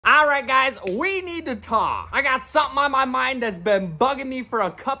All right, guys, we need to talk. I got something on my mind that's been bugging me for a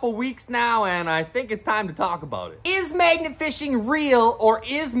couple weeks now, and I think it's time to talk about it. Is magnet fishing real or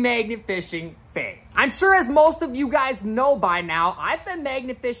is magnet fishing fake? I'm sure as most of you guys know by now, I've been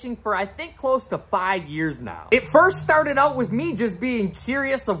magnet fishing for I think close to 5 years now. It first started out with me just being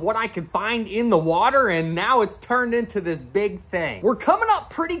curious of what I could find in the water, and now it's turned into this big thing. We're coming up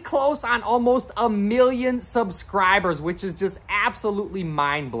pretty close on almost 1 million subscribers, which is just absolutely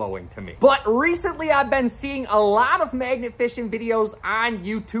mind-blowing to me. But recently I've been seeing a lot of magnet fishing videos on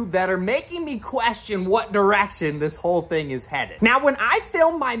YouTube that are making me question what direction this whole thing is headed. Now, when I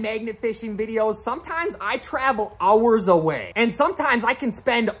film my magnet fishing videos, sometimes I travel hours away, and sometimes I can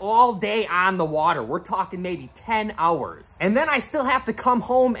spend all day on the water. We're talking maybe 10 hours. And then I still have to come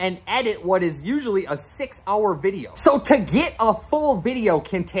home and edit what is usually a 6-hour video. So to get a full video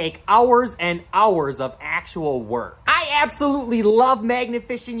can take hours and hours of actual work. I absolutely love magnet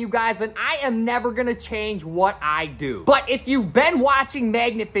fishing, you guys, and I am never gonna change what I do. But if you've been watching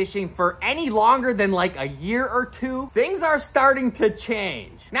magnet fishing for any longer than like a year or two, things are starting to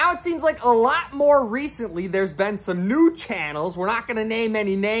change. Now it seems like a lot more recently there's been some new channels. We're not gonna name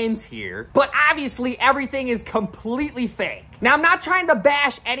any names here, but obviously everything is completely fake. Now I'm not trying to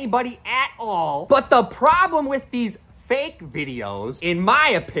bash anybody at all, but the problem with these fake videos, in my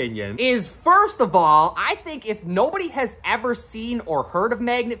opinion, is first of all, I think if nobody has ever seen or heard of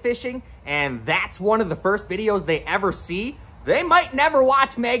magnet fishing, and that's one of the first videos they ever see, they might never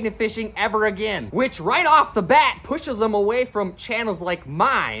watch magnet fishing ever again, which right off the bat pushes them away from channels like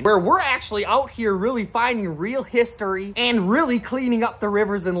mine, where we're actually out here really finding real history and really cleaning up the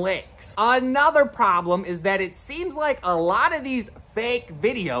rivers and lakes. Another problem is that it seems like a lot of these fake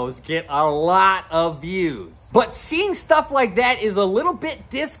videos get a lot of views. But seeing stuff like that is a little bit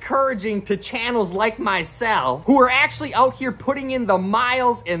discouraging to channels like myself, who are actually out here putting in the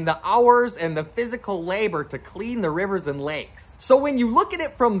miles and the hours and the physical labor to clean the rivers and lakes. So when you look at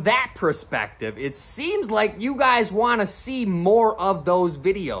it from that perspective, it seems like you guys want to see more of those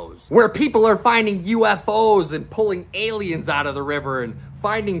videos, where people are finding UFOs and pulling aliens out of the river and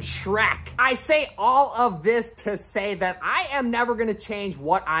finding Shrek. I say all of this to say that I am never gonna change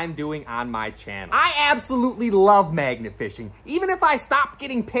what I'm doing on my channel. I absolutely love magnet fishing. Even if I stopped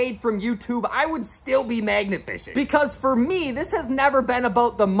getting paid from YouTube, I would still be magnet fishing. Because for me, this has never been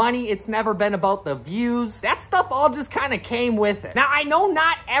about the money, it's never been about the views. That stuff all just kind of came with it. Now, I know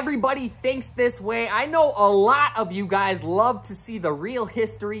not everybody thinks this way. I know a lot of you guys love to see the real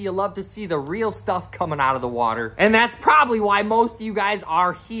history, you love to see the real stuff coming out of the water. And that's probably why most of you guys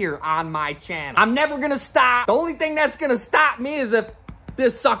are here on my channel. I'm never gonna stop. The only thing that's gonna stop me is if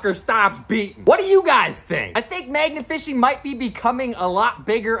this sucker stops beating. What do you guys think? I think magnet fishing might be becoming a lot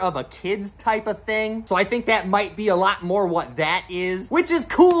bigger of a kids type of thing. So I think that might be a lot more what that is, which is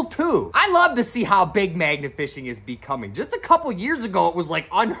cool too. I love to see how big magnet fishing is becoming. Just a couple years ago, it was like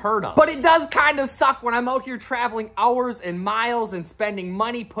unheard of. But it does kind of suck when I'm out here traveling hours and miles and spending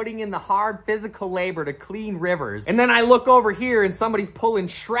money putting in the hard physical labor to clean rivers. And then I look over here and somebody's pulling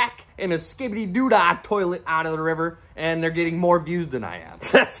Shrek in a skibbity-doo-dah toilet out of the river, and they're getting more views than I am.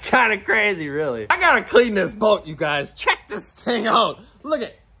 That's kind of crazy, really. I gotta clean this boat, you guys. Check this thing out. Look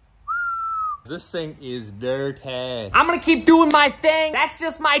at this thing is dirty. I'm gonna keep doing my thing. That's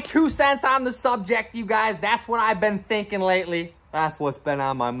just my 2 cents on the subject, you guys. That's what I've been thinking lately. That's what's been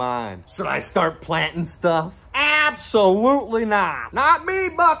on my mind. Should I start planting stuff? Absolutely not. Not me,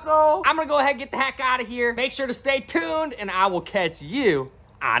 bucko. I'm gonna go ahead and get the heck out of here. Make sure to stay tuned, and I will catch you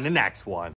on the next one.